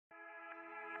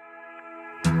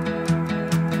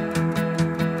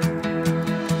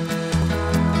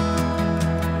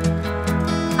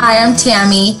Hi, I'm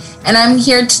Tammy, and I'm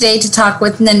here today to talk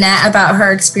with Nanette about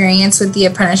her experience with the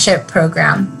Apprenticeship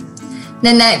Program.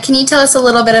 Nanette, can you tell us a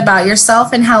little bit about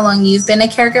yourself and how long you've been a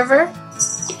caregiver?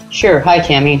 Sure. Hi,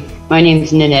 Tammy. My name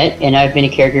is Nanette, and I've been a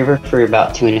caregiver for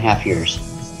about 2.5 years.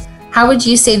 How would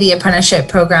you say the Apprenticeship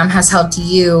Program has helped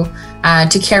you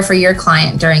to care for your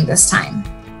client during this time?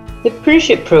 The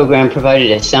Apprenticeship Program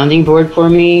provided a sounding board for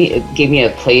me. It gave me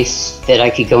a place that I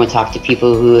could go and talk to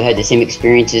people who had the same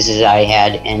experiences as I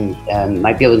had and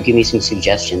might be able to give me some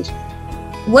suggestions.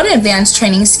 What advanced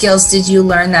training skills did you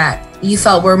learn that you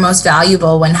felt were most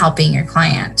valuable when helping your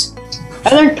client?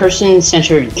 I learned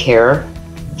person-centered care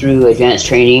through advanced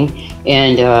training,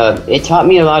 and it taught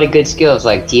me a lot of good skills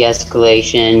like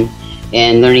de-escalation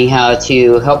and learning how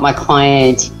to help my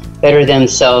client better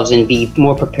themselves and be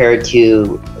more prepared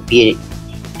to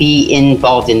be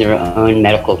involved in their own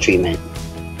medical treatment.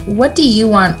 What do you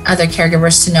want other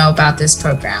caregivers to know about this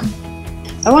program?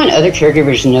 I want other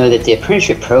caregivers to know that the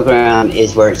Apprenticeship Program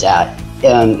is where it's at.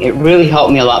 It really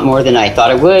helped me a lot more than I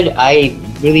thought it would. I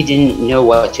really didn't know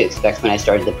what to expect when I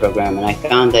started the program, and I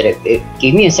found that it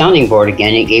gave me a sounding board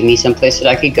again. It gave me some place that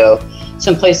I could go,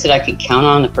 some place that I could count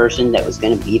on the person that was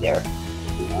going to be there.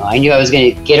 I knew I was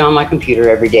going to get on my computer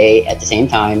every day at the same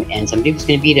time, and somebody was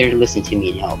going to be there to listen to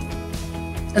me and help.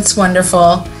 That's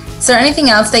wonderful. Is there anything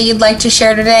else that you'd like to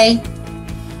share today?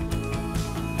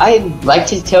 I'd like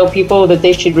to tell people that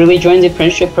they should really join the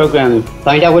Apprenticeship Program.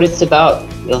 Find out what it's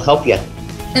about. It'll help you.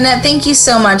 Nanette, thank you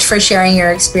so much for sharing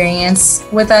your experience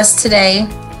with us today.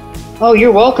 Oh,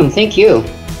 you're welcome. Thank you.